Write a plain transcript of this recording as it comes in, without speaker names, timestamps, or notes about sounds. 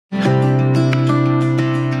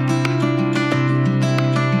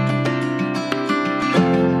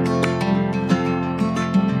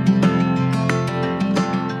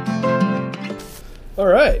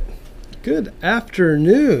Good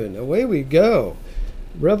afternoon. Away we go.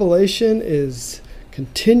 Revelation is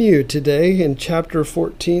continued today in chapter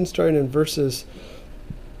 14, starting in verses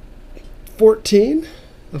 14.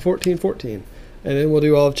 And then we'll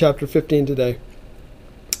do all of chapter 15 today.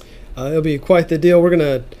 It'll be quite the deal. We're going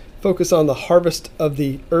to focus on the harvest of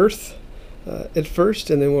the earth at first,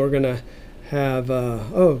 and then we're going to have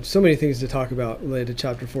so many things to talk about related to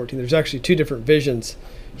chapter 14. There's actually two different visions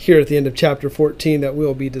here at the end of chapter 14 that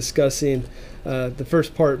we'll be discussing, the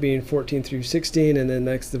first part being 14 through 16, and then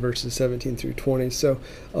next the verses 17 through 20. So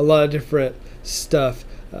a lot of different stuff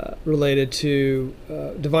related to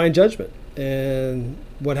divine judgment and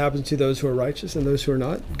what happens to those who are righteous and those who are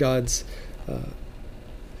not. God's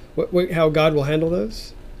how God will handle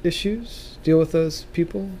those issues, deal with those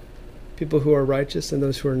people who are righteous and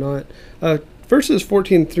those who are not. Verses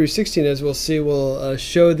 14 through 16, as we'll see, will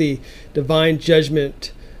show the divine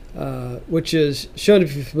judgment, which is shown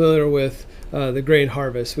if you're familiar with the grain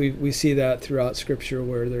harvest. We see that throughout Scripture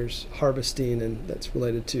where there's harvesting, and that's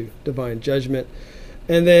related to divine judgment.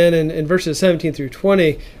 And then in verses 17 through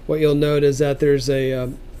 20, what you'll note is that there's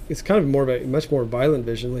it's kind of much more violent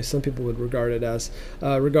vision, at least some people would regard it as,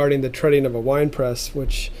 regarding the treading of a winepress,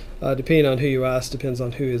 which, depending on who you ask, depends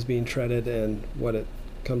on who is being treaded and what it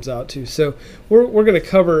comes out to. So we're going to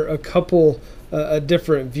cover a couple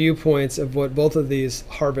different viewpoints of what both of these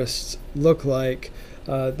harvests look like.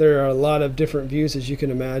 There are a lot of different views, as you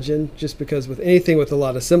can imagine, just because with anything with a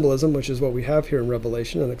lot of symbolism, which is what we have here in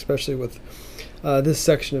Revelation, and especially with this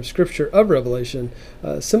section of Scripture of Revelation,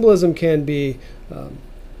 symbolism can be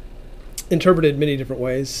interpreted many different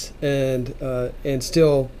ways and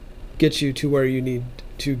still get you to where you need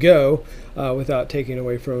to go without taking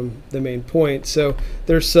away from the main point. So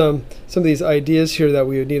there's some of these ideas here that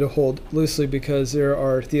we would need to hold loosely, because there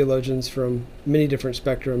are theologians from many different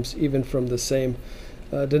spectrums, even from the same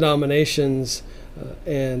denominations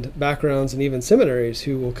and backgrounds, and even seminaries,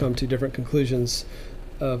 who will come to different conclusions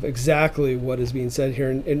of exactly what is being said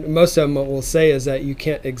here. And most of them, what we'll say is that you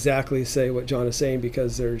can't exactly say what John is saying,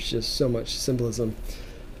 because there's just so much symbolism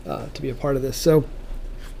to be a part of this. So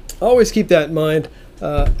always keep that in mind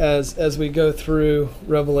as we go through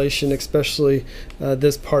Revelation, especially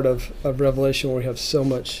this part of Revelation where we have so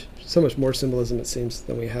much more symbolism, it seems,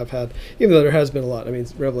 than we have had, even though there has been a lot. I mean,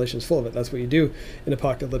 Revelation is full of it. That's what you do in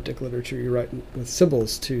apocalyptic literature. You write with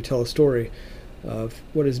symbols to tell a story of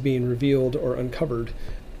what is being revealed or uncovered,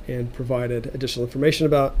 and provided additional information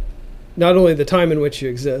about not only the time in which you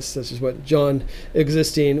exist, such as what John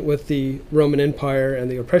existing with the Roman Empire and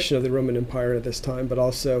the oppression of the Roman Empire at this time, but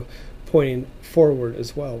also pointing forward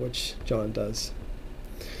as well, which John does.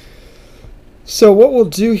 So what we'll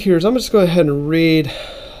do here is I'm just going to go ahead and read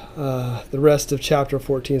the rest of chapter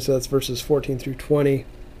 14, so that's verses 14 through 20,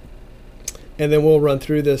 and then we'll run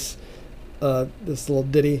through this little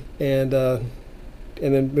ditty and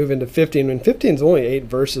then move into 15. And 15 is only 8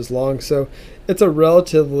 verses long, so it's a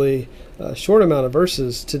relatively short amount of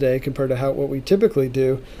verses today compared to what we typically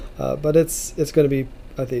do, but it's going to be,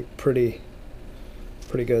 I think, pretty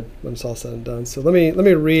good when it's all said and done. So let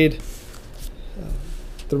me read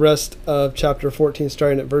the rest of chapter 14,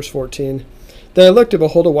 starting at verse 14. Then I looked, and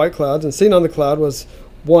behold, a white cloud, and sitting on the cloud was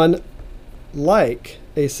one like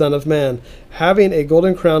a son of man, having a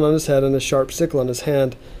golden crown on his head and a sharp sickle in his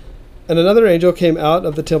hand. And another angel came out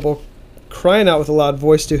of the temple, crying out with a loud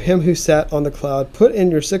voice to him who sat on the cloud, "Put in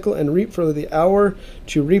your sickle and reap, for the hour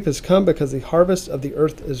to reap has come, because the harvest of the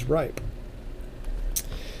earth is ripe."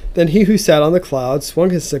 Then he who sat on the cloud swung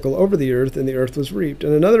his sickle over the earth, and the earth was reaped.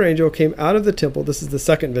 And another angel came out of the temple, this is the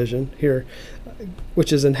second vision here,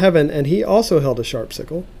 which is in heaven, and he also had a sharp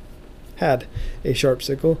sickle.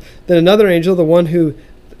 Then another angel, the one who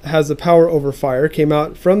has the power over fire, came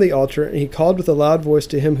out from the altar, and he called with a loud voice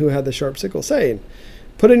to him who had the sharp sickle, saying,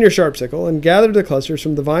 "Put in your sharp sickle, and gather the clusters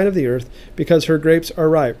from the vine of the earth, because her grapes are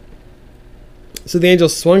ripe." So the angel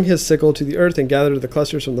swung his sickle to the earth, and gathered the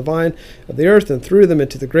clusters from the vine of the earth, and threw them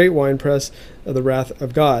into the great winepress of the wrath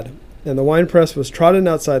of God. And the winepress was trodden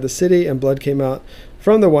outside the city, and blood came out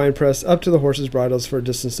from the winepress up to the horses' bridles for a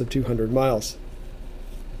distance of 200 miles.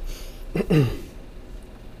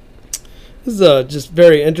 This is just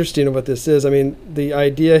very interesting of what this is. I mean, the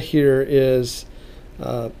idea here is,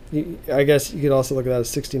 I guess you could also look at that as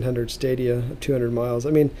 1,600 stadia, 200 miles. I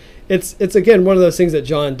mean, it's again one of those things that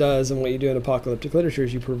John does, and what you do in apocalyptic literature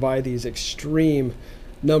is you provide these extreme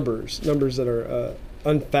numbers that are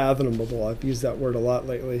unfathomable. I've used that word a lot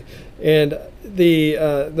lately, and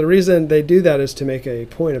the reason they do that is to make a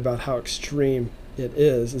point about how extreme it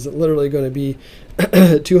is. Is it literally going to be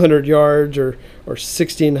 200 yards or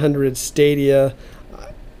 1,600 stadia?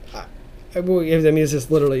 well, I mean, is this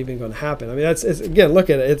literally even going to happen? I mean, again, look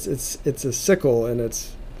at it. It's a sickle, and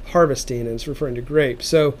it's harvesting, and it's referring to grapes.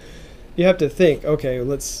 So you have to think, okay,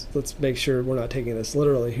 let's make sure we're not taking this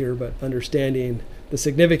literally here, but understanding the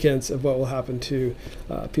significance of what will happen to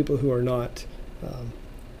people who are not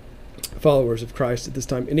followers of Christ at this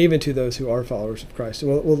time, and even to those who are followers of Christ.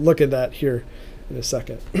 And we'll look at that here in a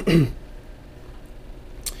second.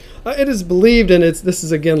 It is believed, and this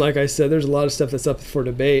is, again, like I said, there's a lot of stuff that's up for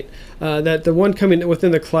debate, that the one coming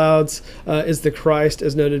within the clouds is the Christ,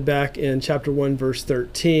 as noted back in chapter 1, verse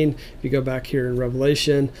 13. If you go back here in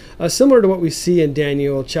Revelation, similar to what we see in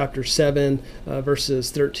Daniel chapter 7,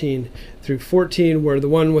 verses 13 through 14, where the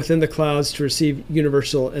one within the clouds to receive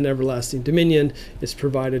universal and everlasting dominion is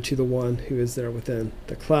provided to the one who is there within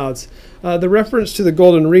the clouds. The reference to the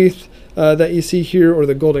golden wreath that you see here, or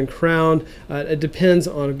the golden crown, it depends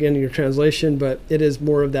on, again, your translation, but it is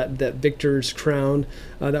more of that victor's crown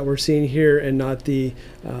that we're seeing here, and not the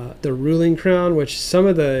ruling crown, which some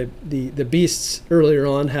of the beasts earlier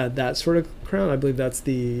on had that sort of crown. I believe that's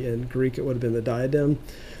in Greek it would have been the diadem.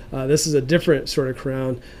 This is a different sort of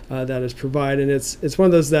crown that is provided, and it's one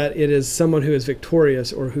of those that it is someone who is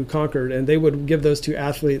victorious or who conquered, and they would give those to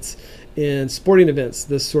athletes in sporting events,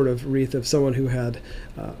 this sort of wreath of someone who had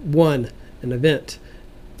won an event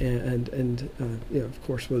and of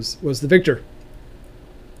course was the victor.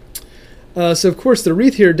 So of course the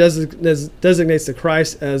wreath here designates the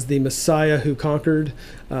Christ as the Messiah who conquered,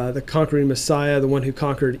 the conquering Messiah, the one who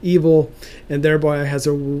conquered evil, and thereby has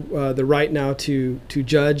the right now to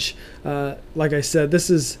judge. Like I said, this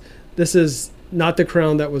is not the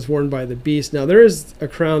crown that was worn by the beast. Now there is a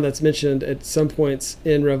crown that's mentioned at some points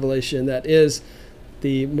in Revelation that is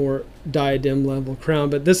the more diadem level crown,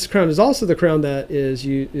 but this crown is also the crown that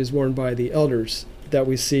is worn by the elders that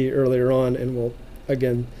we see earlier on, and we'll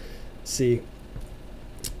again see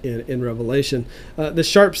in Revelation. The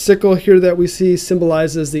sharp sickle here that we see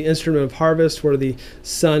symbolizes the instrument of harvest, where the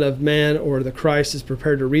Son of Man, or the Christ, is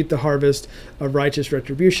prepared to reap the harvest of righteous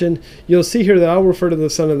retribution. You'll see here that I'll refer to the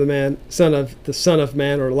Son of Man,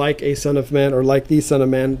 or like a Son of Man, or like the Son of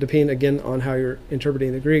Man, depending again on how you're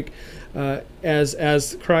interpreting the Greek,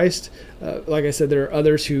 as Christ. Like I said, there are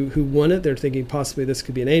others who won it. They're thinking possibly this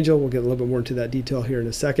could be an angel. We'll get a little bit more into that detail here in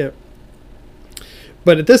a second.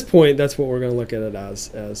 But at this point, that's what we're going to look at it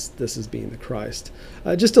as this is being the Christ.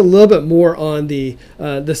 Just a little bit more on the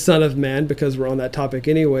Son of Man, because we're on that topic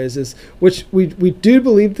anyways, is which we do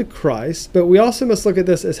believe the Christ, but we also must look at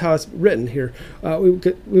this as how it's written here.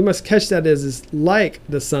 We must catch that as like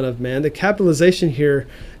the Son of Man. The capitalization here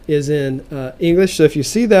is in English. So if you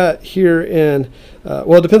see that here in,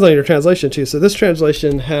 well, it depends on your translation too. So this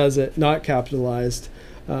translation has it not capitalized.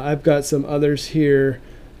 I've got some others here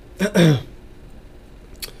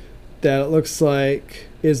that it looks like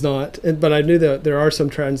is not, but I knew that there are some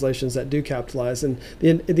translations that do capitalize, and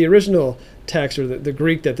the original text, or the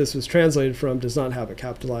Greek that this was translated from, does not have it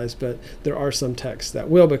capitalized, but there are some texts that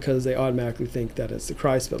will, because they automatically think that it's the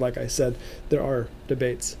Christ. But like I said, there are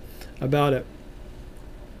debates about it.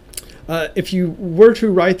 If you were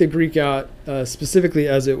to write the Greek out specifically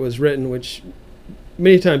as it was written, which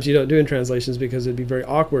many times you don't do in translations because it'd be very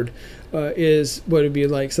awkward, is what it'd be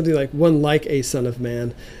like, something like one like a Son of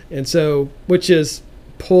Man. And so, which is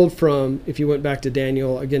pulled from, if you went back to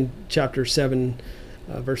Daniel, again, chapter 7,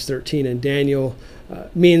 verse 13, and Daniel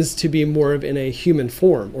means to be more of in a human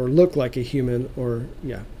form, or look like a human, or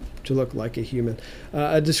to look like a human.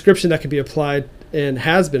 A description that could be applied and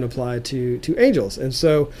has been applied to angels. And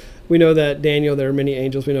so we know that Daniel, there are many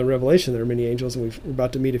angels. We know in Revelation there are many angels, and we're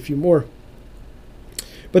about to meet a few more.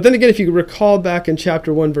 But then again, if you recall back in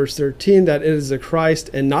chapter 1, verse 13, that it is a Christ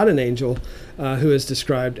and not an angel who is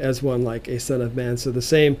described as one like a Son of Man. So the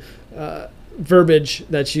same verbiage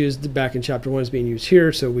that's used back in chapter 1 is being used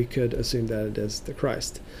here, so we could assume that it is the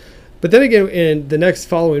Christ. But then again, in the next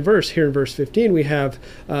following verse, here in verse 15, we have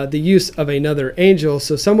the use of another angel.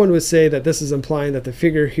 So someone would say that this is implying that the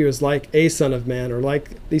figure here is like a Son of Man, or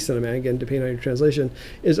like the Son of Man, again, depending on your translation,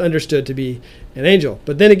 is understood to be an angel.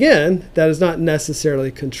 But then again, that is not necessarily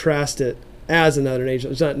contrasted as another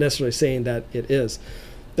angel. It's not necessarily saying that it is.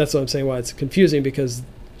 That's what I'm saying why it's confusing, because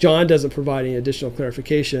John doesn't provide any additional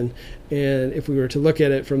clarification. And if we were to look at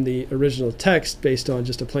it from the original text based on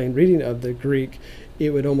just a plain reading of the Greek, it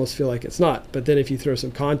would almost feel like it's not. But then if you throw some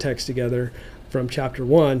context together from chapter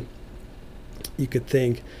 1, you could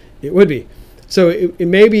think it would be. So it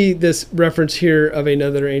may be this reference here of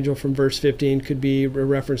another angel from verse 15 could be a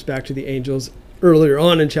reference back to the angels earlier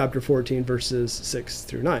on in chapter 14, verses 6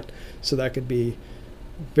 through 9. So that could be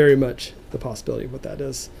very much the possibility of what that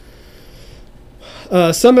is.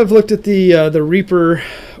 Some have looked at the reaper,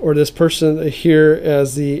 or this person here,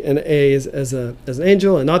 as an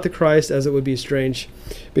angel and not the Christ, as it would be strange,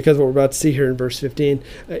 because what we're about to see here in verse 15,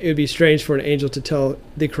 it would be strange for an angel to tell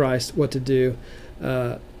the Christ what to do,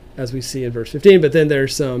 as we see in verse 15, but then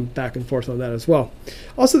there's some back and forth on that as well.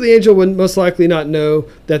 Also, the angel would most likely not know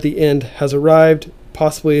that the end has arrived.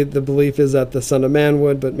 Possibly the belief is that the Son of Man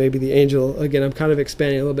would, but maybe the angel, again, I'm kind of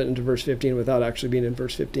expanding a little bit into verse 15 without actually being in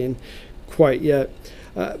verse 15 quite yet.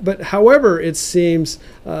 But however, it seems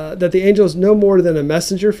that the angel is no more than a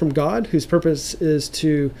messenger from God, whose purpose is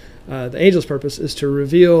the angel's purpose is to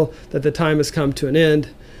reveal that the time has come to an end,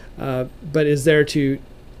 but is there to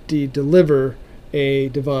deliver a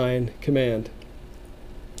divine command.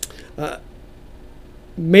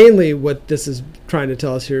 Mainly what this is trying to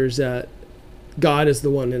tell us here is that God is the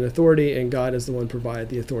one in authority, and God is the one provide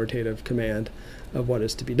the authoritative command of what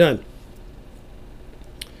is to be done.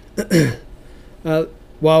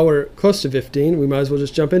 While we're close to 15, we might as well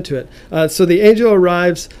just jump into it. So the angel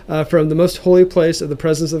arrives from the most holy place of the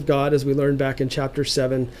presence of God, as we learned back in chapter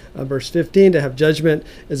 7, verse 15. To have judgment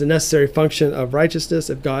is a necessary function of righteousness.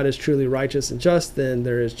 If God is truly righteous and just, then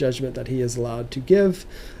there is judgment that he is allowed to give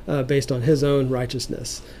based on his own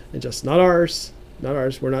righteousness. And just not ours. Not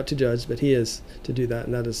ours. We're not to judge, but he is to do that,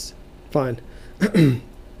 and that is fine.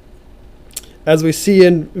 As we see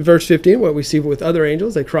in verse 15, what we see with other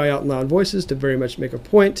angels, they cry out in loud voices to very much make a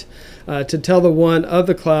point, to tell the one of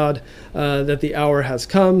the cloud that the hour has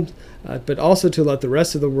come, but also to let the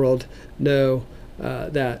rest of the world know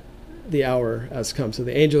that the hour has come. So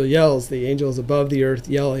the angel yells, the angel is above the earth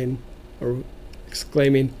yelling or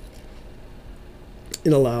exclaiming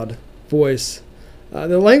in a loud voice.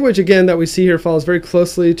 The language, again, that we see here follows very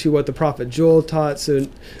closely to what the prophet Joel taught. So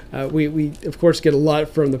we of course, get a lot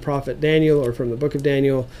from the prophet Daniel or from the book of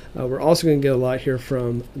Daniel. We're also going to get a lot here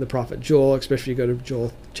from the prophet Joel, especially if you go to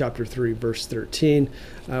Joel chapter 3, verse 13,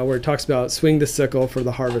 where it talks about swing the sickle for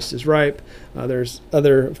the harvest is ripe. There's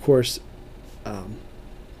other, of course,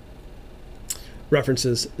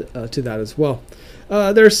 references to that as well.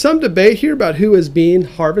 There's some debate here about who is being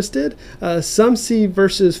harvested. Some see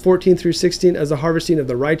verses 14 through 16 as the harvesting of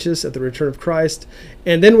the righteous at the return of Christ,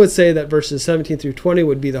 and then would say that verses 17 through 20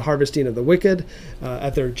 would be the harvesting of the wicked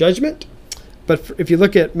at their judgment. But if you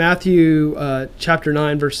look at Matthew chapter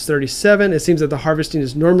 9, verse 37, it seems that the harvesting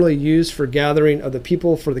is normally used for gathering of the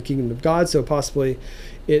people for the kingdom of God. So possibly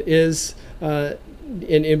it is,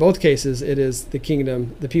 in both cases, it is the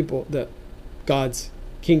kingdom, the people, God's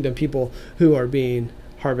kingdom people who are being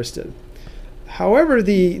harvested. However,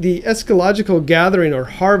 the eschatological gathering or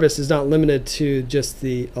harvest is not limited to just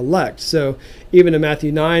the elect. So even in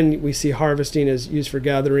Matthew 9, we see harvesting is used for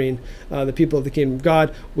gathering the people of the kingdom of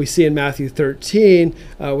God. We see in Matthew 13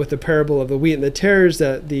 with the parable of the wheat and the tares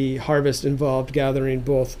that the harvest involved gathering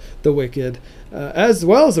both the wicked as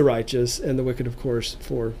well as the righteous, and the wicked, of course,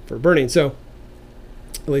 for burning. So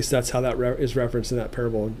at least that's how that is referenced in that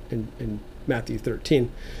parable in Matthew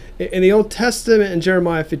 13. In the Old Testament, in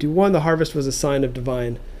Jeremiah 51, the harvest was a sign of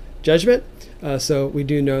divine judgment. So we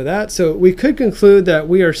do know that. So we could conclude that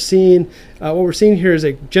we are seeing, what we're seeing here is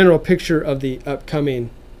a general picture of the upcoming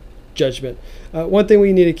judgment. One thing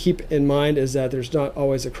we need to keep in mind is that there's not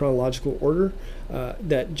always a chronological order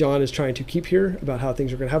that John is trying to keep here about how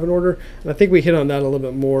things are going to have an order. And I think we hit on that a little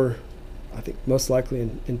bit more, I think most likely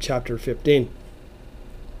in chapter 15.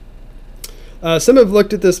 Some have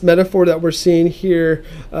looked at this metaphor that we're seeing here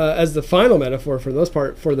as the final metaphor, for the most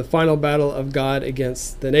part, for the final battle of God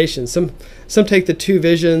against the nations. Some take the two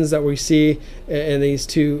visions that we see in these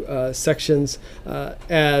two sections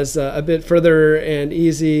as a bit further and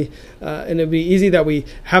easy. And it'd be easy that we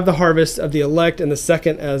have the harvest of the elect, and the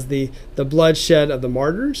second as the bloodshed of the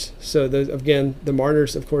martyrs. So those, again, the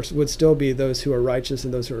martyrs, of course, would still be those who are righteous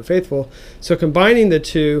and those who are faithful. So combining the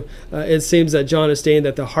two, it seems that John is stating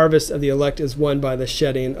that the harvest of the elect is won by the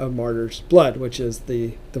shedding of martyrs' blood, which is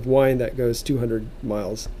the wine that goes 200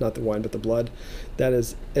 miles, not the wine, but the blood that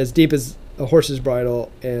is as deep as a horse's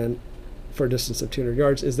bridle, and for a distance of 200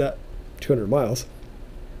 yards. Is that 200 miles?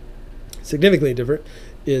 Significantly different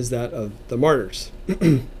is that of the martyrs.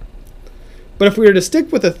 But if we were to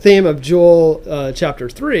stick with the theme of Joel chapter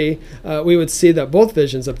 3, we would see that both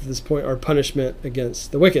visions up to this point are punishment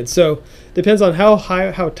against the wicked. So it depends on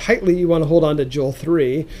how tightly you want to hold on to Joel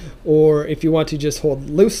 3, or if you want to just hold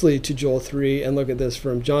loosely to Joel 3 and look at this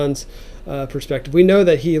from John's perspective. We know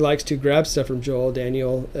that he likes to grab stuff from Joel,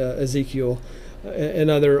 Daniel, Ezekiel,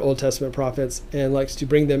 and other Old Testament prophets, and likes to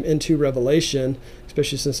bring them into Revelation,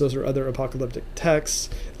 especially since those are other apocalyptic texts.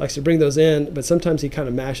 He likes to bring those in, but sometimes he kind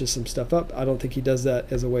of mashes some stuff up. I don't think he does that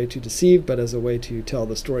as a way to deceive, but as a way to tell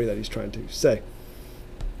the story that he's trying to say.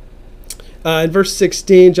 In verse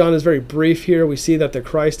 16, John is very brief here. We see that the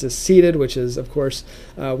Christ is seated, which is, of course,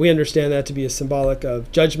 we understand that to be a symbolic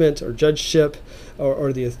of judgment or judgeship,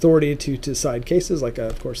 or the authority to decide cases, like,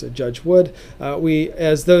 of course, a judge would. We,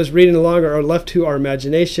 as those reading along, are left to our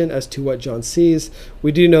imagination as to what John sees.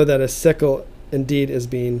 We do know that a sickle indeed is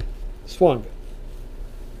being swung.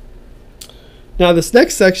 Now, this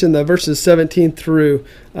next section, the verses 17 through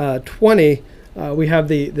 20, we have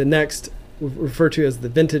the next referred to as the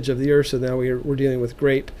vintage of the earth. So now we're dealing with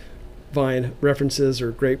grapevine references or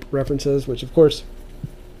grape references, which of course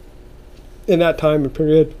in that time and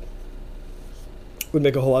period would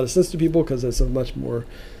make a whole lot of sense to people, because it's a much more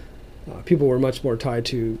people were much more tied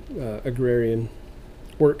to agrarian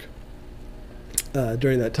work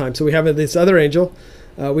during that time. So we have this other angel.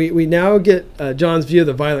 We now get John's view of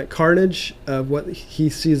the violent carnage of what he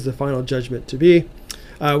sees the final judgment to be.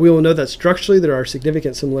 We will know that structurally there are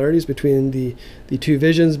significant similarities between the two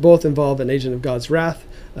visions. Both involve an agent of God's wrath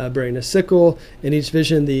bearing a sickle. In each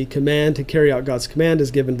vision, the command to carry out God's command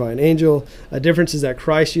is given by an angel. A difference is that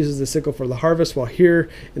Christ uses the sickle for the harvest, while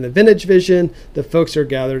here in the vintage vision, the folks are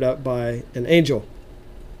gathered up by an angel.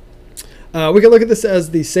 We can look at this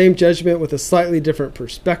as the same judgment with a slightly different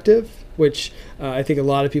perspective, which I think a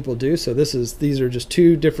lot of people do. So these are just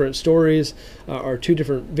two different stories, or two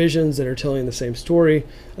different visions that are telling the same story.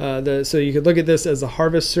 So you could look at this as the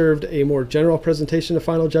harvest served a more general presentation of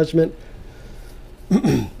final judgment,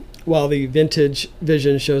 while the vintage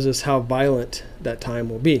vision shows us how violent that time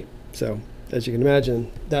will be. So as you can imagine,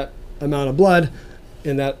 that amount of blood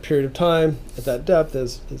in that period of time at that depth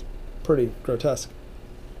is pretty grotesque.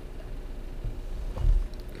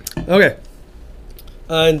 Okay.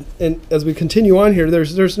 And as we continue on here,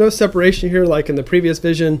 there's no separation here like in the previous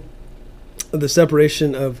vision of the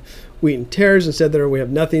separation of wheat and tares. Instead, there we have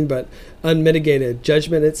nothing but unmitigated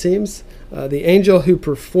judgment, it seems. The angel who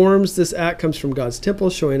performs this act comes from God's temple,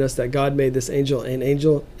 showing us that God made this angel an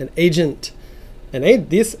agent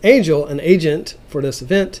for this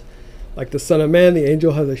event. Like the Son of Man, the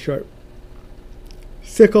angel has a sharp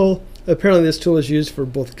sickle. Apparently, this tool is used for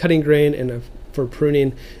both cutting grain and for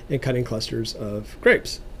pruning and cutting clusters of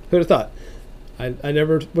grapes. Who would have thought? I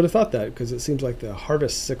never would have thought that, because it seems like the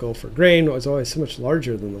harvest sickle for grain was always so much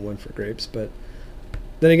larger than the one for grapes. But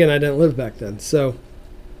then again, I didn't live back then. So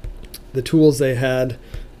the tools they had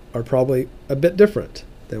are probably a bit different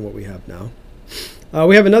than what we have now.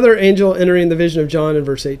 We have another angel entering the vision of John in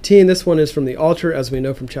verse 18. This one is from the altar, as we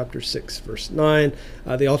know from chapter 6, verse 9.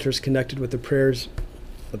 The altar is connected with the prayers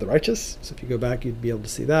of the righteous. So if you go back, you'd be able to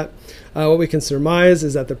see that. What we can surmise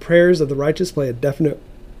is that the prayers of the righteous play a definite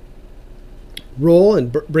role in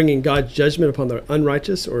bringing God's judgment upon the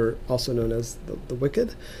unrighteous, or also known as the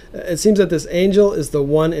wicked. It seems that this angel is the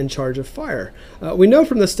one in charge of fire. We know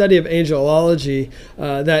from the study of angelology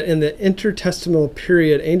that in the intertestamental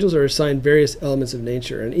period, angels are assigned various elements of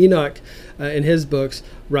nature. And Enoch, in his books,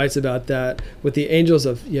 writes about that with the angels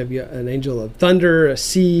of, you have an angel of thunder, a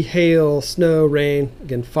sea, hail, snow, rain,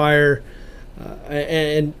 again, fire.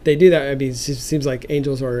 And they do that. I mean, it seems like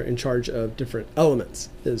angels are in charge of different elements,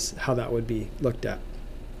 is how that would be looked at,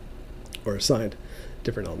 or assigned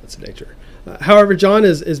different elements of nature. However, John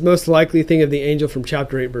is most likely thinking of the angel from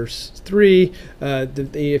chapter 8, verse 3.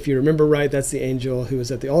 If you remember right, that's the angel who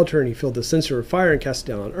was at the altar, and he filled the censer of fire and cast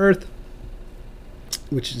it down on earth,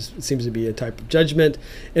 which seems to be a type of judgment.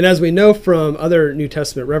 And as we know from other New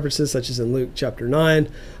Testament references, such as in Luke chapter 9,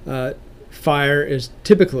 fire is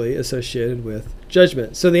typically associated with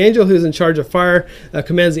judgment. So the angel who's in charge of fire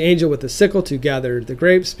commands the angel with the sickle to gather the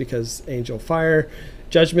grapes, because angel, fire,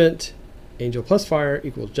 judgment, angel plus fire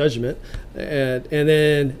equals judgment. And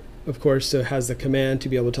then, of course, so has the command to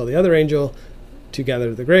be able to tell the other angel to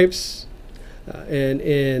gather the grapes.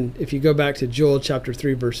 And if you go back to Joel chapter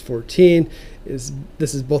 3, verse 14, this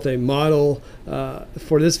is both a model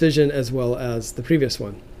for this vision as well as the previous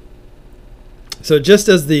one. So just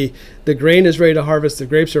as the grain is ready to harvest, the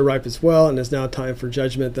grapes are ripe as well, and it's now time for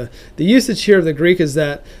judgment. The usage here of the Greek is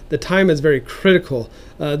that the time is very critical.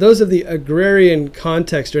 Those of the agrarian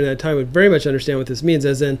context during that time would very much understand what this means,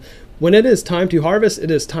 as in, when it is time to harvest, it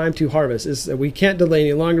is time to harvest. We can't delay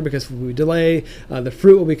any longer, because if we delay, the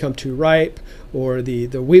fruit will become too ripe, or the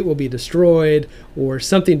wheat will be destroyed, or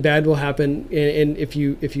something bad will happen. And if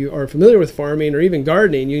you are familiar with farming or even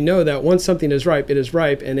gardening, you know that once something is ripe, it is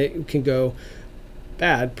ripe, and it can go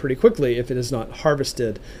bad pretty quickly if it is not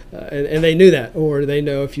harvested. And they knew that. Or they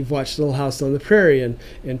know, if you've watched Little House on the Prairie,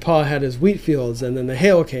 and Pa had his wheat fields, and then the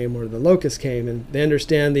hail came or the locust came, and they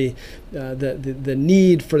understand the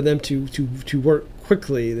need for them to work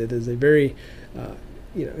quickly. That is a very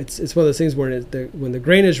it's one of those things where when the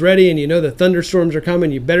grain is ready and you know the thunderstorms are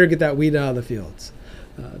coming, you better get that wheat out of the fields.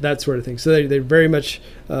 That sort of thing. So they're very much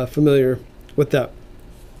familiar with that.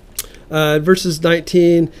 Verses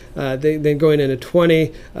 19, then going into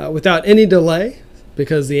 20, without any delay,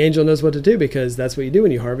 because the angel knows what to do, because that's what you do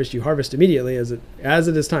when you harvest immediately as it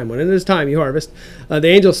is time. When it is time, you harvest. The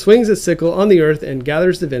angel swings his sickle on the earth and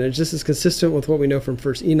gathers the vintage. This is consistent with what we know from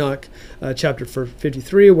 1 Enoch chapter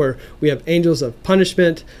 53, where we have angels of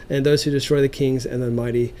punishment and those who destroy the kings and the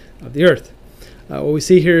mighty of the earth. What we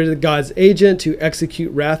see here is God's agent to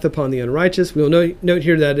execute wrath upon the unrighteous. We'll note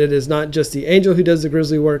here that it is not just the angel who does the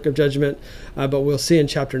grisly work of judgment, but we'll see in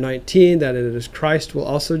chapter 19 that it is Christ will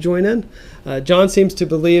also join in. John seems to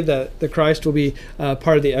believe that the Christ will be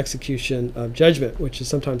part of the execution of judgment, which is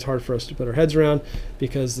sometimes hard for us to put our heads around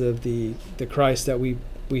because of the Christ that we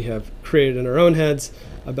have created in our own heads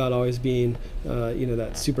about always being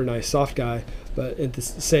that super nice soft guy. But at the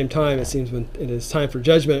same time, it seems when it is time for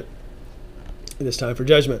judgment, it is time for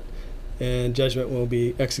judgment, and judgment will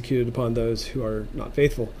be executed upon those who are not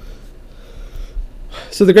faithful.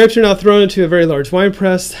 So the grapes are now thrown into a very large wine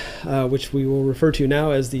press, which we will refer to now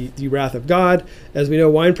as the wrath of God. As we know,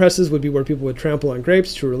 wine presses would be where people would trample on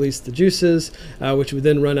grapes to release the juices, which would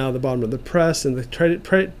then run out of the bottom of the press, and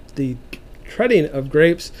the treading of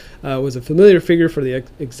grapes was a familiar figure for the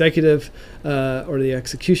executive or the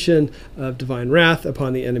execution of divine wrath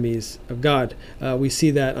upon the enemies of God. We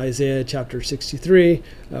see that in Isaiah chapter 63,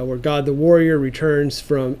 where God the warrior returns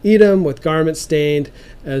from Edom with garments stained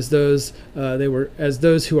as those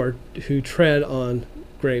who tread on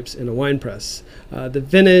grapes in a winepress. The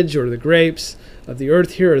vintage or the grapes of the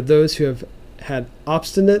earth here are those who have had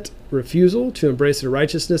obstinate refusal to embrace the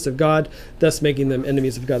righteousness of God, thus making them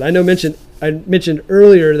enemies of God. I mentioned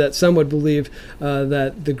earlier that some would believe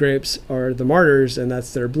that the grapes are the martyrs and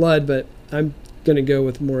that's their blood, but I'm going to go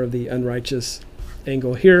with more of the unrighteous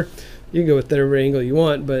angle here. You can go with whatever angle you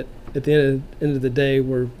want, but at the end of the day,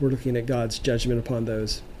 we're looking at God's judgment upon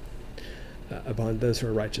those who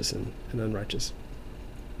are righteous and unrighteous.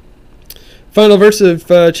 Final verse of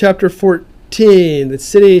chapter 14. The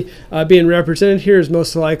city being represented here is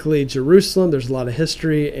most likely Jerusalem. There's a lot of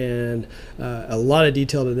history and a lot of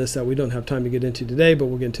detail to this that we don't have time to get into today, but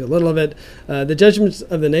we'll get into a little of it. The judgments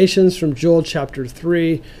of the nations from Joel chapter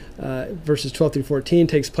 3, verses 12 through 14,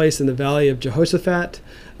 takes place in the valley of Jehoshaphat,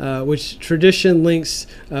 which tradition links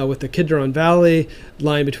with the Kidron Valley,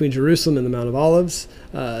 lying between Jerusalem and the Mount of Olives.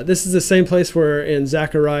 This is the same place where in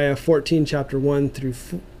Zechariah 14,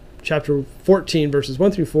 chapter 14, verses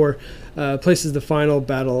 1 through 4, places the final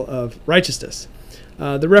battle of righteousness.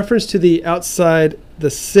 The reference to the outside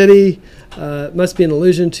the city must be an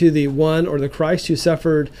allusion to the one or the Christ who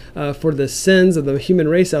suffered for the sins of the human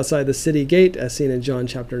race outside the city gate, as seen in John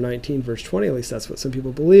chapter 19, verse 20. At least that's what some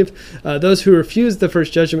people believe. Those who refuse the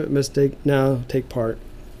first judgment must now take part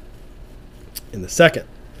in the second.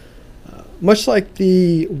 Much like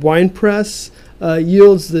the winepress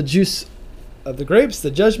yields the juice of the grapes,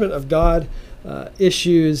 the judgment of God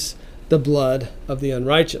issues the blood of the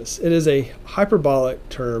unrighteous. It is a hyperbolic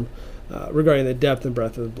term regarding the depth and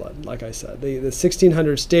breadth of the blood. Like I said, the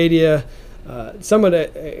 1600 stadia,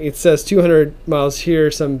 it says 200 miles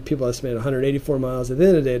here. Some people estimate 184 miles. At the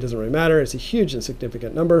end of the day, it doesn't really matter. It's a huge and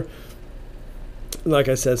significant number. Like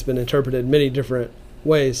I said, it's been interpreted many different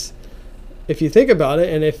ways. If you think about it,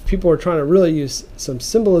 and if people are trying to really use some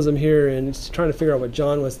symbolism here and trying to figure out what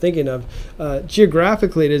John was thinking of,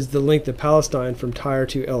 geographically it is the length of Palestine from Tyre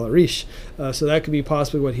to El Arish. So that could be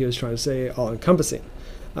possibly what he was trying to say, all-encompassing.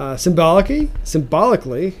 Symbolically,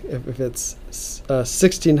 if it's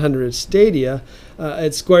 1600 stadia,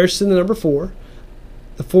 it squares to the number 4,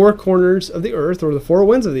 the 4 corners of the earth, or the 4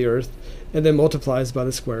 winds of the earth, and then multiplies by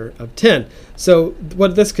the square of 10. So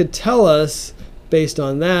what this could tell us based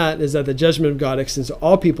on that is that the judgment of God extends to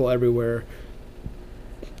all people everywhere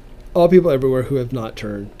who have not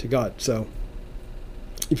turned to God. So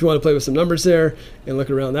if you want to play with some numbers there and look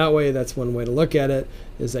around that way, that's one way to look at it,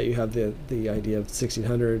 is that you have the idea of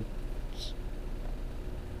 1600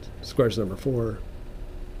 squares number 4,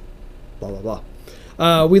 blah, blah,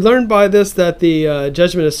 blah. We learned by this that the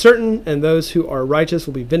judgment is certain, and those who are righteous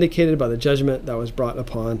will be vindicated by the judgment that was brought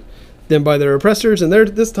upon them by their oppressors, and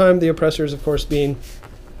this time the oppressors, of course, being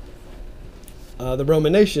the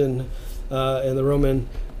Roman nation and the Roman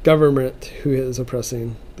government who is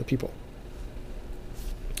oppressing the people.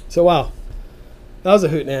 So, wow, That was a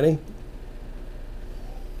hootenanny.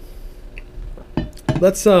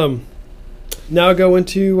 Let's now go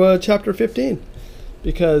into chapter 15,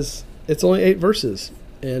 because it's only 8 verses,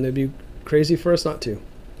 and it'd be crazy for us not to.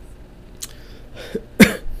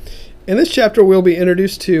 In this chapter, we'll be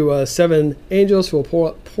introduced to 7 angels who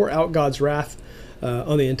will pour out God's wrath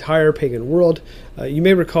on the entire pagan world. You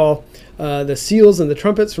may recall the seals and the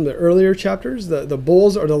trumpets from the earlier chapters. The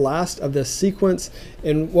bowls are the last of this sequence,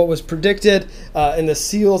 and what was predicted in the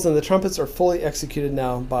seals and the trumpets are fully executed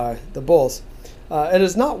now by the bowls. It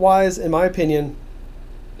is not wise, in my opinion,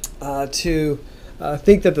 to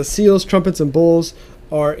think that the seals, trumpets, and bowls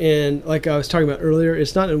are in, like I was talking about earlier,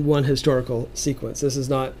 it's not in one historical sequence. This is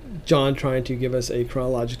not John trying to give us a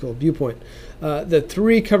chronological viewpoint. The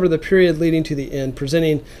 3 cover the period leading to the end,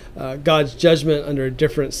 presenting God's judgment under a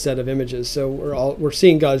different set of images. So we're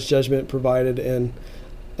seeing God's judgment provided in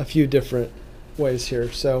a few different ways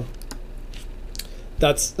here. So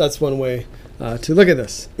that's one way to look at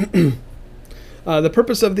this. The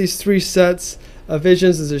purpose of these 3 sets of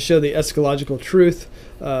visions is to show the eschatological truth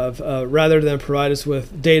of rather than provide us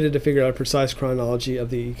with data to figure out a precise chronology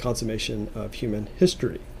of the consummation of human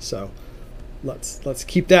history. So let's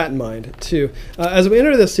keep that in mind too. As we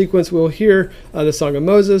enter this sequence, we'll hear the Song of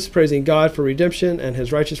Moses praising God for redemption and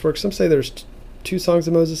his righteous works. Some say there's 2 songs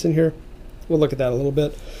of Moses in here. We'll look at that a little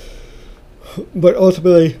bit. But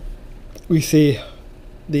ultimately, we see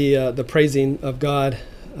the praising of God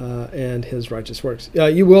and his righteous works.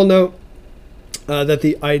 You will note that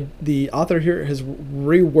the author here has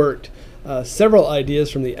reworked several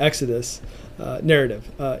ideas from the Exodus narrative.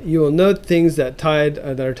 You will note things that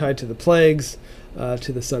are tied to the plagues,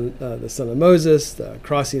 to the son of Moses, the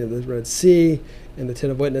crossing of the Red Sea, and the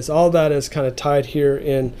tent of witness. All that is kind of tied here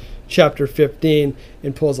in chapter 15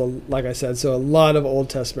 and pulls, like I said, so a lot of Old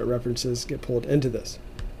Testament references get pulled into this.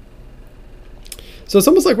 So it's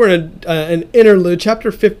almost like we're in an interlude.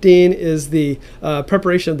 Chapter 15 is the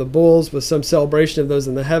preparation of the bowls with some celebration of those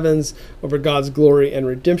in the heavens over God's glory and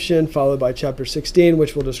redemption, followed by chapter 16,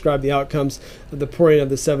 which will describe the outcomes of the pouring of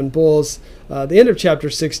the 7 bowls. The end of chapter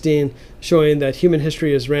 16 showing that human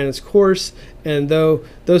history has ran its course, and though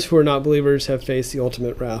those who are not believers have faced the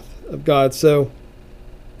ultimate wrath of God. So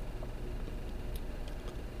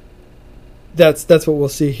that's what we'll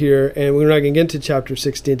see here, and we're not going to get into chapter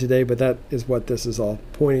 16 today, but that is what this is all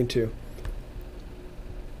pointing to.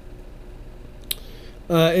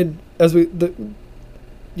 It's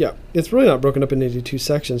really not broken up into 2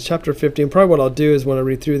 sections. Chapter 15, probably what I'll do is when I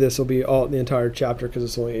read through this, will be all the entire chapter because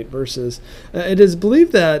it's only 8 verses. It is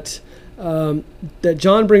believed that that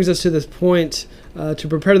John brings us to this point to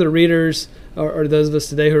prepare the readers, or those of us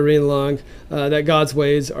today who are reading along, that God's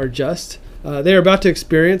ways are just. They are about to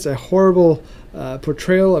experience a horrible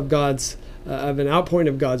portrayal of of an outpouring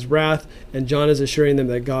of God's wrath, and John is assuring them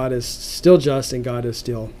that God is still just and God is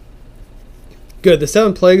still good. The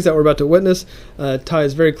 7 plagues that we're about to witness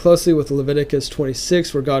ties very closely with Leviticus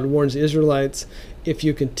 26, where God warns the Israelites, "If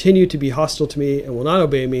you continue to be hostile to me and will not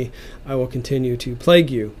obey me, I will continue to plague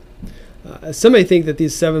you." Some may think that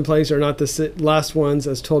these 7 plagues are not the last ones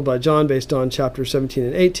as told by John based on chapter 17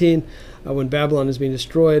 and 18, when Babylon is being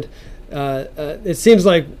destroyed. It seems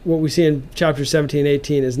like what we see in chapter 17 and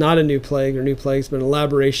 18 is not a new plague or new plagues, but an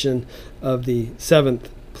elaboration of the 7th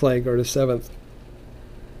plague or the 7th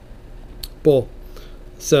bowl.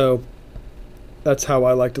 So that's how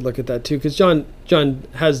I like to look at that too, because John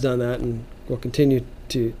has done that and will continue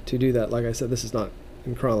to do that. Like I said, this is not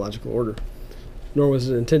in chronological order, nor was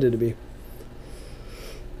it intended to be.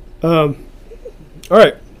 All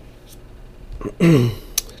right.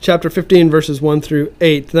 Chapter 15, verses 1 through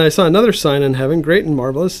 8. Then I saw another sign in heaven, great and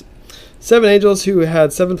marvelous, 7 angels who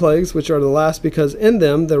had 7 plagues, which are the last, because in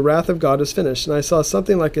them the wrath of God is finished. And I saw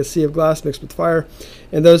something like a sea of glass mixed with fire,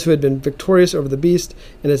 and those who had been victorious over the beast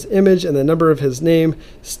and his image and the number of his name,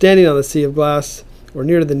 standing on the sea of glass, or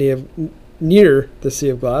near the sea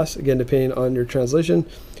of glass, again depending on your translation,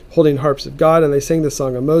 holding harps of God. And they sang the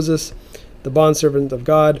song of Moses, the bondservant of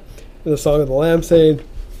God, and the song of the Lamb, saying,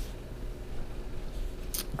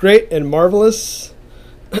 "Great and marvelous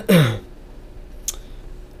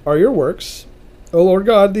are your works, O Lord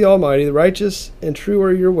God, the Almighty, the righteous and true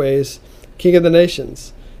are your ways, King of the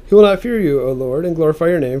nations. Who will not fear you, O Lord, and glorify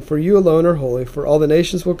your name? For you alone are holy, for all the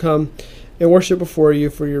nations will come and worship before you,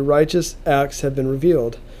 for your righteous acts have been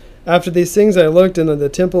revealed." After these things I looked, and in the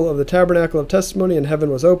temple of the tabernacle of testimony in heaven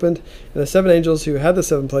was opened, and the 7 angels who had the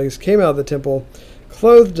 7 plagues came out of the temple,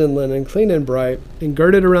 clothed in linen, clean and bright, and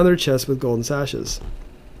girded around their chests with golden sashes.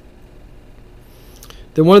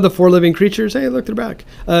 Then one of the 4 living creatures, hey, look, they're back,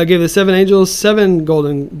 gave the 7 angels 7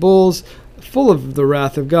 golden bowls full of the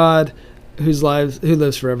wrath of God, who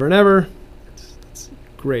lives forever and ever. It's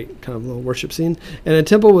great, kind of little worship scene. And the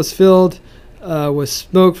temple was filled with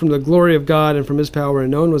smoke from the glory of God and from his power,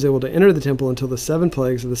 and no one was able to enter the temple until the 7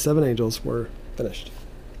 plagues of the 7 angels were finished.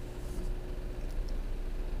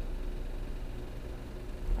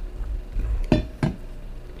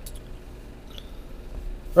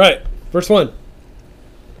 Right, verse 1.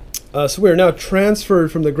 So we are now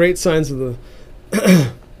transferred from the great signs of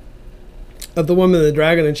the of the woman and the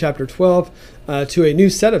dragon in chapter 12 to a new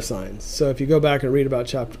set of signs. So if you go back and read about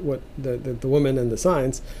the woman and the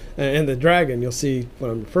signs and the dragon, you'll see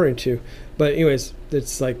what I'm referring to. But anyways,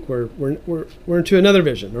 it's like we're into another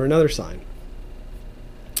vision or another sign.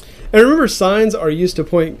 And remember, signs are used to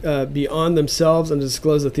point beyond themselves and to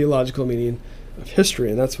disclose the theological meaning of history,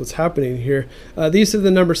 and that's what's happening here. The use of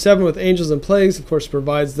the number 7 with angels and plagues, of course,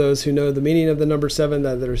 provides those who know the meaning of the number 7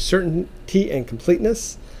 that there is certainty and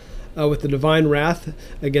completeness with the divine wrath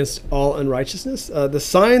against all unrighteousness. The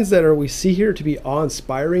signs that we see here to be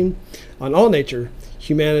awe-inspiring on all nature,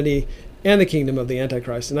 humanity, and the kingdom of the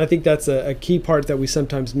Antichrist. And I think that's a key part that we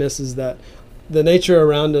sometimes miss, is that the nature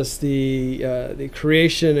around us, the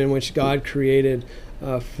creation in which God created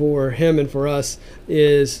for him and for us,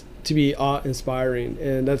 is to be awe-inspiring.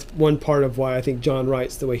 And that's one part of why I think John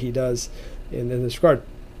writes the way he does in this regard.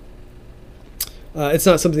 It's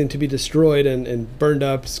not something to be destroyed and burned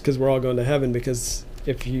up because we're all going to heaven, because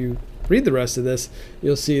if you read the rest of this,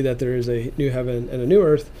 you'll see that there is a new heaven and a new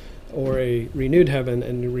earth, or a renewed heaven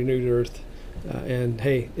and a renewed earth. And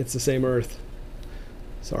hey, it's the same earth.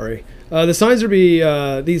 Sorry. The signs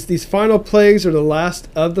are these final plagues are the last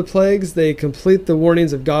of the plagues. They complete the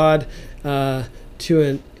warnings of God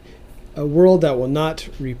to a world that will not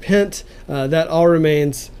repent. That all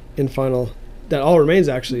remains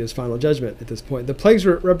actually as final judgment at this point. The plagues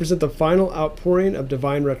represent the final outpouring of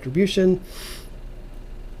divine retribution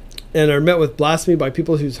and are met with blasphemy by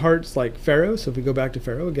people whose hearts, like Pharaoh. So if we go back to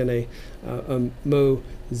Pharaoh, again, a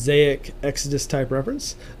Mosaic Exodus type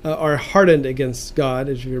reference, are hardened against God.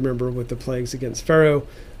 As you remember with the plagues against Pharaoh,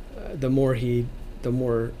 the more you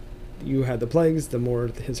had the plagues, the more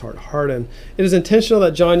his heart hardened. It is intentional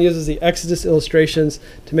that John uses the Exodus illustrations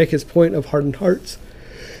to make his point of hardened hearts,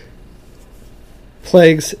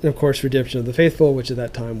 plagues, and of course redemption of the faithful, which at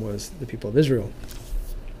that time was the people of Israel.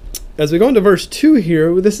 As we go into verse 2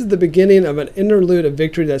 here, this is the beginning of an interlude of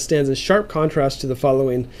victory that stands in sharp contrast to the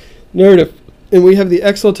following narrative. And we have the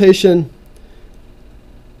exaltation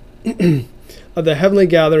of the heavenly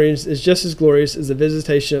gatherings is just as glorious as the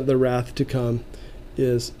visitation of the wrath to come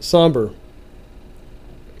is somber.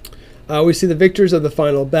 We see the victors of the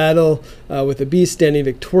final battle with the beast standing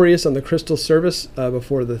victorious on the crystal service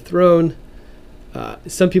before the throne.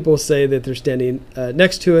 Some people say that they're standing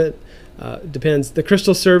next to it. Depends. The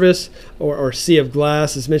crystal service or sea of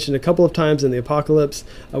glass is mentioned a couple of times in the Apocalypse.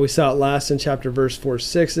 We saw it last in chapter verse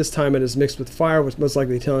 4-6. This time it is mixed with fire, which most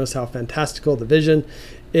likely telling us how fantastical the vision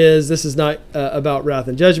is. This is not about wrath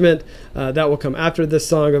and judgment. That will come after this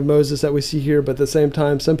song of Moses that we see here. But at the same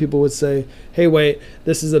time, some people would say, hey, wait,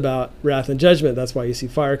 this is about wrath and judgment. That's why you see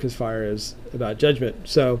fire, because fire is about judgment.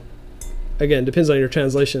 So again, depends on your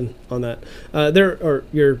translation on that. Or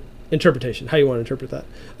your interpretation, how you want to interpret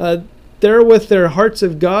that. There with their hearts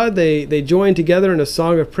of God, they join together in a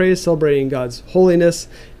song of praise, celebrating God's holiness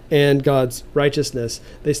and God's righteousness.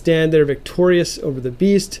 They stand there victorious over the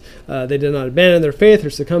beast. They did not abandon their faith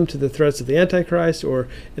or succumb to the threats of the Antichrist, or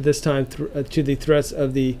at this time to the threats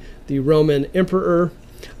of the Roman emperor.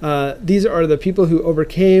 These are the people who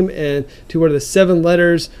overcame, and to where the 7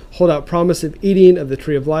 letters hold out promise of eating of the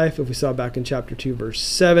tree of life, if we saw back in chapter 2 verse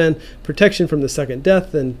 7, protection from the second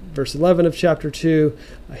death in verse 11 of chapter 2,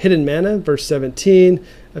 hidden manna verse 17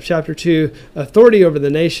 of chapter 2, authority over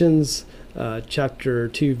the nations chapter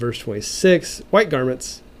 2 verse 26, white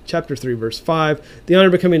garments chapter 3 verse 5, the honor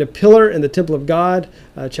of becoming a pillar in the temple of God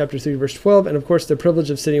chapter 3 verse 12, and of course the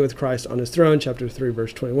privilege of sitting with Christ on his throne chapter 3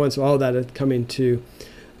 verse 21. So all of that is coming to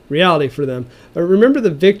reality for them. Remember,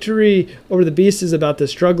 the victory over the beast is about the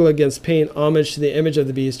struggle against paying homage to the image of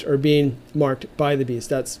the beast or being marked by the beast.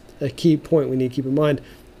 That's a key point we need to keep in mind.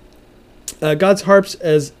 God's harps,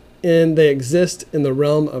 as in they exist in the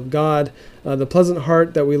realm of God. The pleasant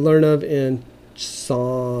harp that we learn of in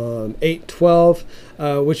Psalm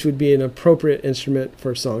 8:12, which would be an appropriate instrument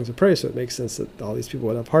for songs of praise. So it makes sense that all these people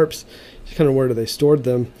would have harps. Just kind of where they stored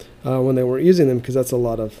them when they weren't using them, because that's a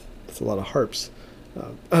lot of harps.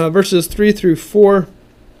 Verses 3 through 4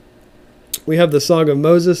 We have the Song of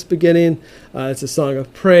Moses beginning. It's a song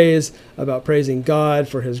of praise about praising God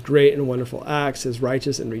for his great and wonderful acts, his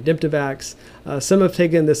righteous and redemptive acts. Some have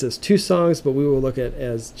taken this as two songs, but we will look at it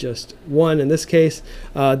as just one in this case.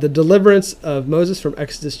 The deliverance of Moses from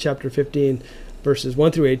Exodus chapter 15, verses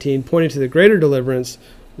 1 through 18, pointing to the greater deliverance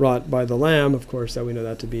wrought by the Lamb, of course, that we know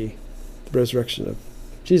that to be the resurrection of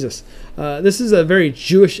Jesus. This is a very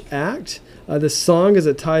Jewish act. This song, as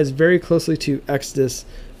it ties very closely to Exodus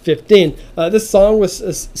 15. This song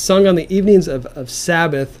was sung on the evenings of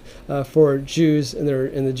Sabbath for Jews in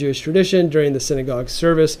the Jewish tradition during the synagogue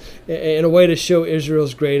service, in a way to show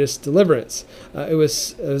Israel's greatest deliverance. It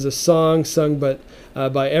was a song sung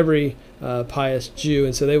by every pious Jew,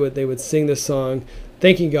 and so they would sing this song,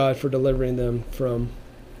 thanking God for delivering them from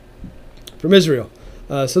Israel.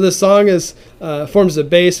 So this song forms the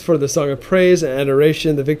base for the song of praise and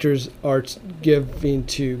adoration. The victors are giving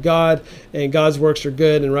to God, and God's works are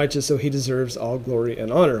good and righteous, so he deserves all glory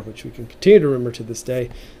and honor, which we can continue to remember to this day,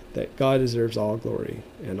 that God deserves all glory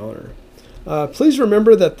and honor. Please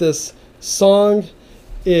remember that this song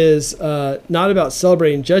is not about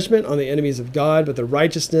celebrating judgment on the enemies of God, but the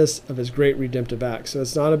righteousness of his great redemptive acts. So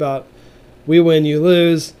it's not about we win, you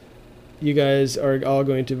lose, you guys are all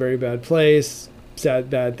going to a very bad place,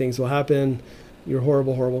 bad things will happen, you're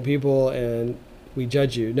horrible, horrible people, and we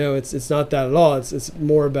judge you. No, it's not that at all. It's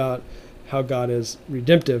more about how God is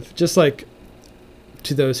redemptive, just like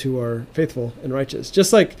to those who are faithful and righteous.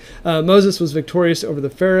 Just like Moses was victorious over the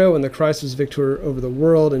Pharaoh and the Christ was victor over the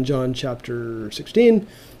world in John chapter 16.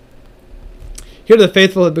 Here the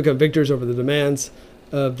faithful have become victors over the demands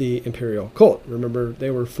of the imperial cult. Remember,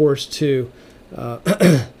 they were forced to...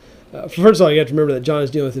 first of all, you have to remember that John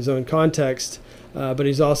is dealing with his own context, but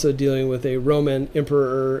he's also dealing with a Roman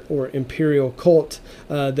emperor or imperial cult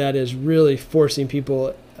that is really forcing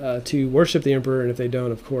people to worship the emperor, and if they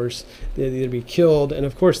don't, of course, they'd either be killed, and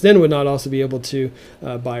of course then would not also be able to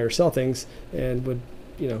buy or sell things, and would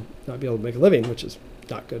not be able to make a living, which is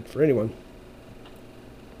not good for anyone.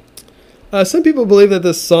 Some people believe that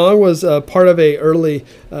this song was part of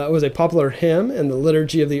was a popular hymn in the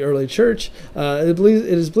liturgy of the early church. It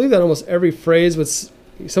is believed that almost every phrase,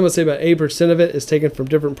 some would say about 80% of it, is taken from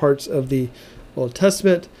different parts of the Old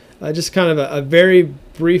Testament. Just kind of a very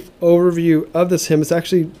brief overview of this hymn. It's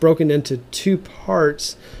actually broken into two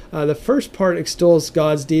parts. The first part extols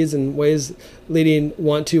God's deeds in ways leading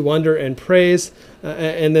one to wonder and praise.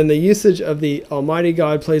 And then the usage of the Almighty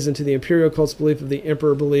God plays into the imperial cult's belief of the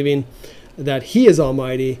emperor believing that he is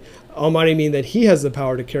almighty. Almighty meaning that he has the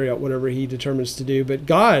power to carry out whatever he determines to do, but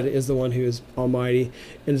God is the one who is almighty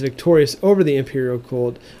and is victorious over the imperial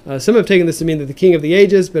cult. Some have taken this to mean that the king of the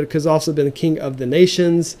ages, but it has also been the king of the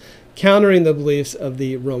nations, countering the beliefs of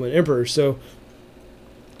the Roman emperor. So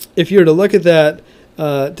if you were to look at that,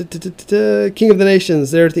 king of the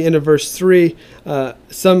nations, there at the end of verse 3,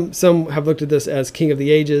 some have looked at this as king of the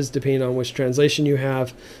ages, depending on which translation you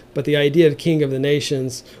have, but the idea of king of the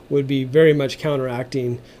nations would be very much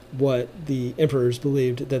counteracting what the emperors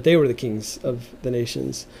believed, that they were the kings of the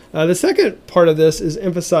nations. The second part of this is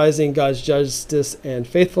emphasizing God's justice and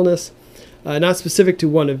faithfulness, not specific to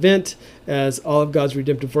one event, as all of God's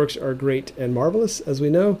redemptive works are great and marvelous, as we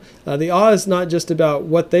know. The awe is not just about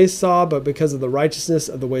what they saw, but because of the righteousness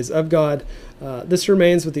of the ways of God. This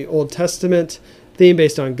remains with the Old Testament theme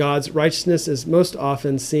based on God's righteousness is most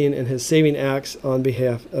often seen in his saving acts on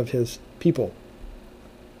behalf of his people.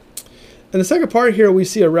 In the second part here, we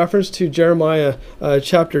see a reference to Jeremiah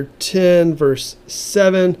chapter 10, verse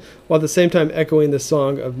 7, while at the same time echoing the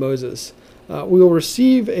song of Moses. We will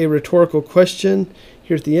receive a rhetorical question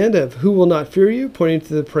here at the end of who will not fear you, pointing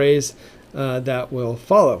to the praise that will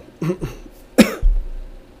follow.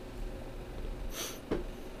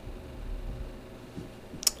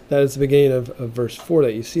 That is the beginning of verse 4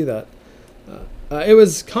 that you see that. It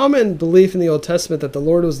was common belief in the Old Testament that the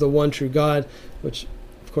Lord was the one true God, which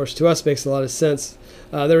of course to us makes a lot of sense.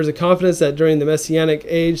 There was a confidence that during the Messianic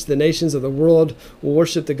age, the nations of the world will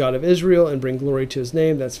worship the God of Israel and bring glory to his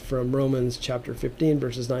name. That's from Romans chapter 15,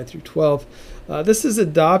 verses 9 through 12. This is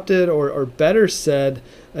adopted, or better said,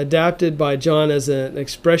 adapted by John as an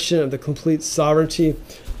expression of the complete sovereignty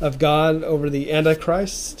of God over the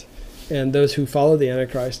Antichrist and those who follow the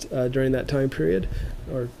Antichrist during that time period,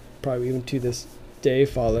 or probably even to this day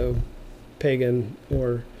follow pagan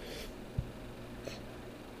or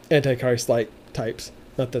Antichrist-like types.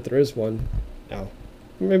 Not that there is one now.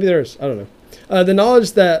 Maybe there is. I don't know. The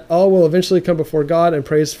knowledge that all will eventually come before God and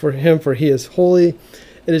praise for him, for he is holy.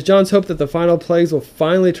 It is John's hope that the final plagues will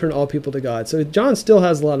finally turn all people to God. So John still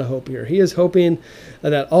has a lot of hope here. He is hoping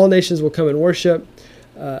that all nations will come and worship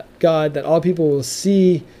God, that all people will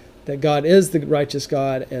see that God is the righteous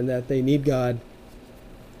God and that they need God,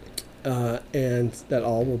 and that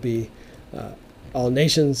all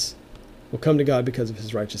nations will come to God because of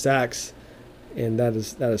his righteous acts, and that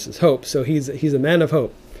is his hope. So he's a man of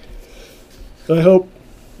hope. And I hope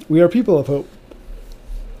we are people of hope.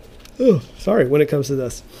 When it comes to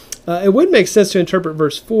this. It would make sense to interpret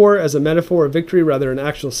verse 4 as a metaphor of victory rather than an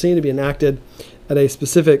actual scene to be enacted at a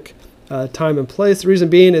specific time and place. The reason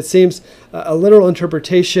being, it seems a literal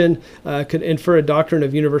interpretation could infer a doctrine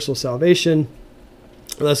of universal salvation,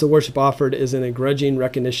 unless the worship offered is in a grudging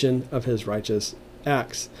recognition of his righteous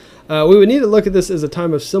acts. We would need to look at this as a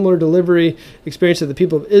time of similar delivery experience of the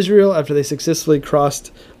people of Israel after they successfully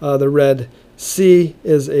crossed the Red Sea,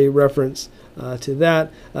 is a reference to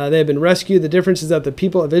that. They have been rescued. The difference is that the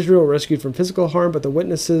people of Israel were rescued from physical harm, but the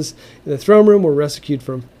witnesses in the throne room were rescued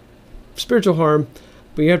from spiritual harm.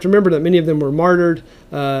 But you have to remember that many of them were martyred,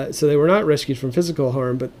 so they were not rescued from physical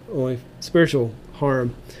harm, but only spiritual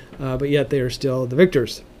harm. But yet they are still the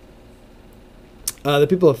victors. The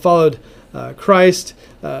people have followed Christ,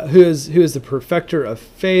 who is the perfecter of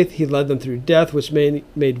faith. He led them through death, which made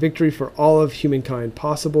victory for all of humankind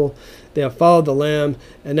possible. They have followed the Lamb,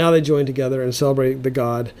 and now they join together and celebrate the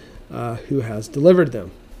God who has delivered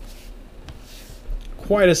them.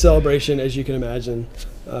 Quite a celebration, as you can imagine,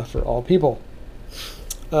 for all people.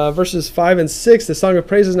 Verses 5 and 6, the song of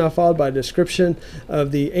praise is now followed by a description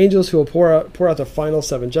of the angels who will pour out the final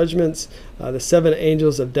 7 judgments. The 7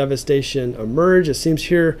 angels of devastation emerge. It seems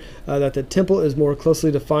here that the temple is more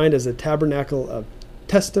closely defined as a tabernacle of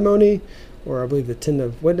testimony, or I believe the tent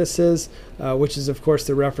of witnesses, which is, of course,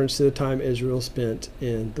 the reference to the time Israel spent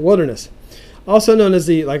in the wilderness. Also known as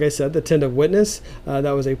like I said, the tent of witness.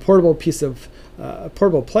 That was a portable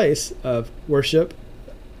place of worship.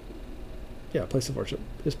 Yeah, place of worship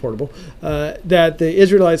is portable, that the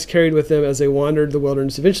Israelites carried with them as they wandered the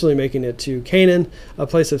wilderness, eventually making it to Canaan, a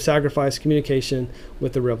place of sacrifice, communication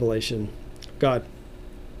with the revelation of God.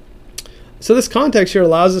 So this context here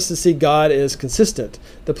allows us to see God is consistent.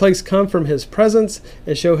 The plagues come from his presence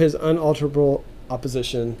and show his unalterable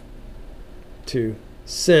opposition to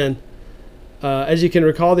sin. As you can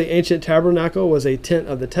recall, the ancient tabernacle was a tent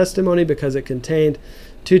of the testimony because it contained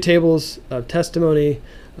 2 tables of testimony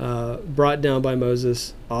brought down by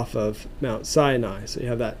Moses off of Mount Sinai. So you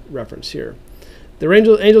have that reference here. The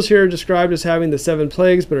angels here are described as having the 7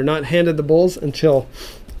 plagues, but are not handed the bowls until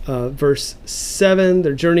verse 7.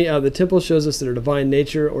 Their journey out of the temple shows us their divine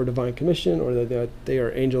nature or divine commission, or that they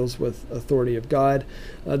are angels with authority of God.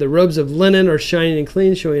 The robes of linen are shining and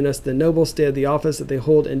clean, showing us the noble state of the office that they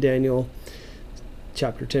hold in Daniel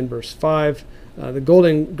chapter 10, verse 5. The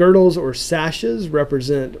golden girdles or sashes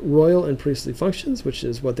represent royal and priestly functions, which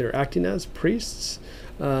is what they're acting as, priests.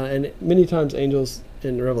 And many times angels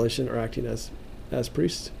in Revelation are acting as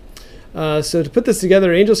priests. So to put this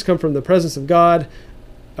together, angels come from the presence of God,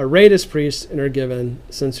 arrayed as priests, and are given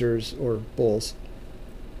censers or bowls.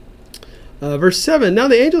 Verse 7, now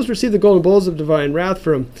the angels received the golden bowls of divine wrath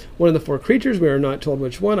from one of the 4 creatures. We are not told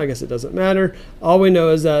which one. I guess it doesn't matter. All we know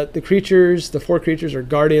is that the 4 creatures are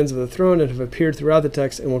guardians of the throne and have appeared throughout the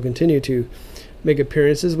text and will continue to make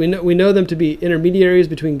appearances. We know them to be intermediaries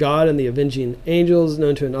between God and the avenging angels,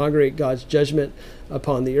 known to inaugurate God's judgment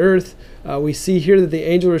upon the earth. We see here that the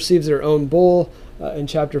angel receives their own bowl. In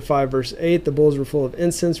chapter 5, verse 8, the bowls were full of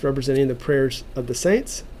incense, representing the prayers of the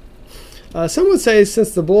saints. Some would say,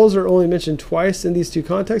 since the bowls are only mentioned twice in these 2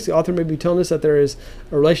 contexts, the author may be telling us that there is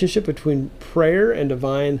a relationship between prayer and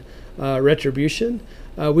divine retribution.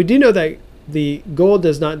 We do know that the gold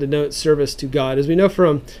does not denote service to God. As we know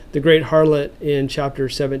from the great harlot in chapter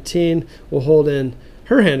 17, will hold in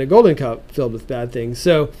her hand a golden cup filled with bad things.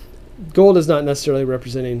 So gold is not necessarily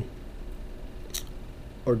representing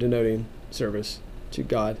or denoting service to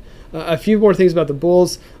God. A few more things about the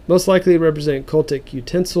bowls. Most likely represent cultic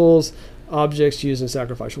utensils, objects used in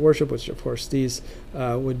sacrificial worship, which of course these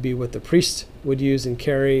would be what the priests would use and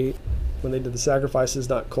carry when they did the sacrifices,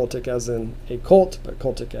 not cultic as in a cult, but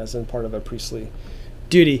cultic as in part of a priestly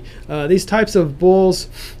duty. These types of bowls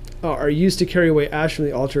are used to carry away ash from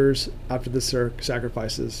the altars after the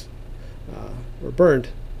sacrifices were burned.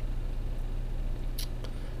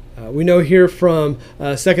 We know here from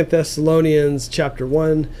 2 Thessalonians chapter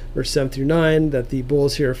 1, verse 7 through 9, that the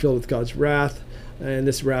bowls here are filled with God's wrath, and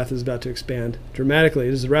this wrath is about to expand dramatically.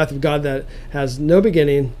 It is the wrath of God that has no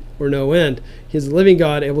beginning or no end. He is the living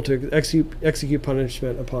God, able to execute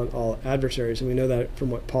punishment upon all adversaries, and we know that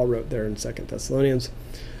from what Paul wrote there in 2 Thessalonians.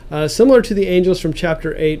 Similar to the angels from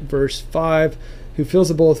chapter 8, verse 5, who fills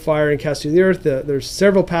the bowl with fire and casts to the earth, there's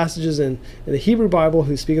several passages in the Hebrew Bible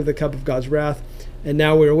who speak of the cup of God's wrath. And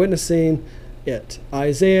now we are witnessing it.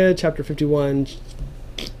 Isaiah chapter 51,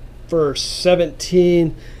 verse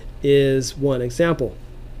 17 is one example.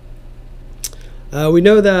 We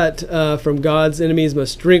know that from God's enemies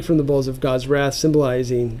must drink from the bowls of God's wrath,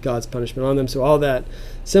 symbolizing God's punishment on them. So all that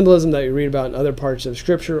symbolism that you read about in other parts of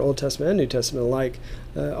Scripture, Old Testament and New Testament alike,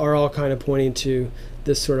 are all kind of pointing to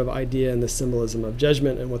this sort of idea and the symbolism of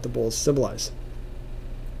judgment and what the bowls symbolize.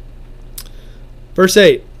 Verse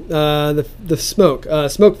 8, the smoke.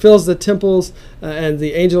 Smoke fills the temples, and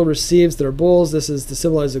the angel receives their bowls. This is to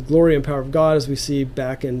symbolize the glory and power of God, as we see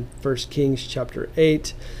back in 1 Kings chapter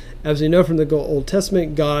 8. As we know from the Old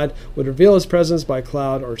Testament, God would reveal his presence by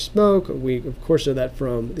cloud or smoke. We, of course, know that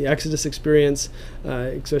from the Exodus experience,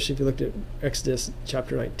 especially if you looked at Exodus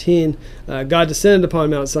chapter 19. God descended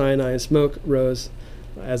upon Mount Sinai, and smoke rose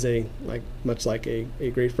as much like a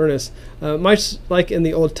great furnace. Much like in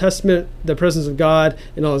the Old Testament, the presence of God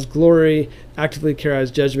in all his glory actively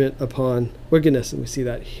carries judgment upon wickedness, and we see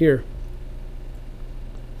that here.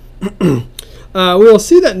 We will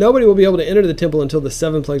see that nobody will be able to enter the temple until the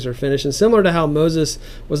 7 plagues are finished. And similar to how Moses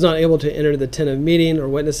was not able to enter the tent of meeting or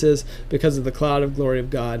witnesses because of the cloud of glory of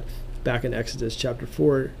God back in Exodus chapter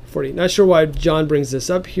 40. Not sure why John brings this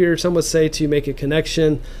up here. Some would say to make a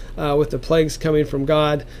connection with the plagues coming from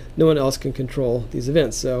God. No one else can control these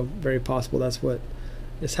events. So very possible that's what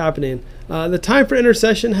is happening. The time for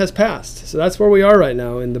intercession has passed. So that's where we are right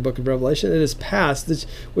now in the book of Revelation. It is past,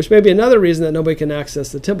 which may be another reason that nobody can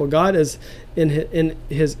access the temple. God is in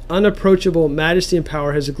his unapproachable majesty and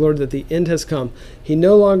power has declared that the end has come. He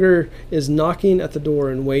no longer is knocking at the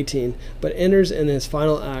door and waiting, but enters in his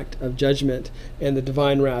final act of judgment, and the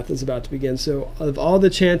divine wrath is about to begin. So of all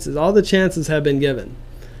the chances have been given.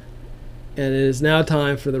 And it is now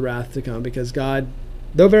time for the wrath to come, because God,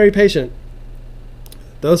 though very patient,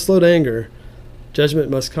 though slow to anger, judgment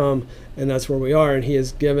must come, and that's where we are. And he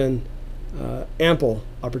has given ample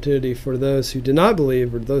opportunity for those who did not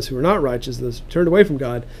believe, or those who were not righteous, those who turned away from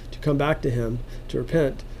God, to come back to him, to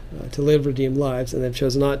repent, to live redeemed lives, and they've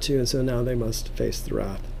chosen not to, and so now they must face the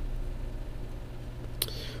wrath.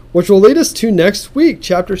 Which will lead us to next week,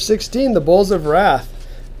 chapter 16, the bowls of wrath.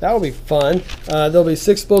 That will be fun. There'll be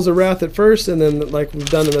 6 bowls of wrath at first, and then, like we've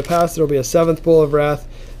done in the past, there'll be a 7th bowl of wrath.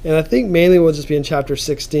 And I think mainly we'll just be in chapter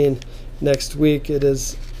 16 next week. It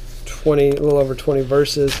is a little over 20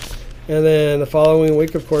 verses. And then the following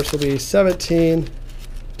week, of course, will be 17.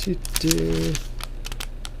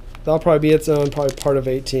 That'll probably be its own, probably part of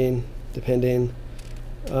 18, depending.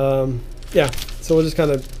 Yeah, so we'll just kind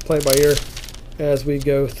of play it by ear as we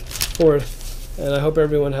go forward. And I hope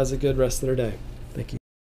everyone has a good rest of their day.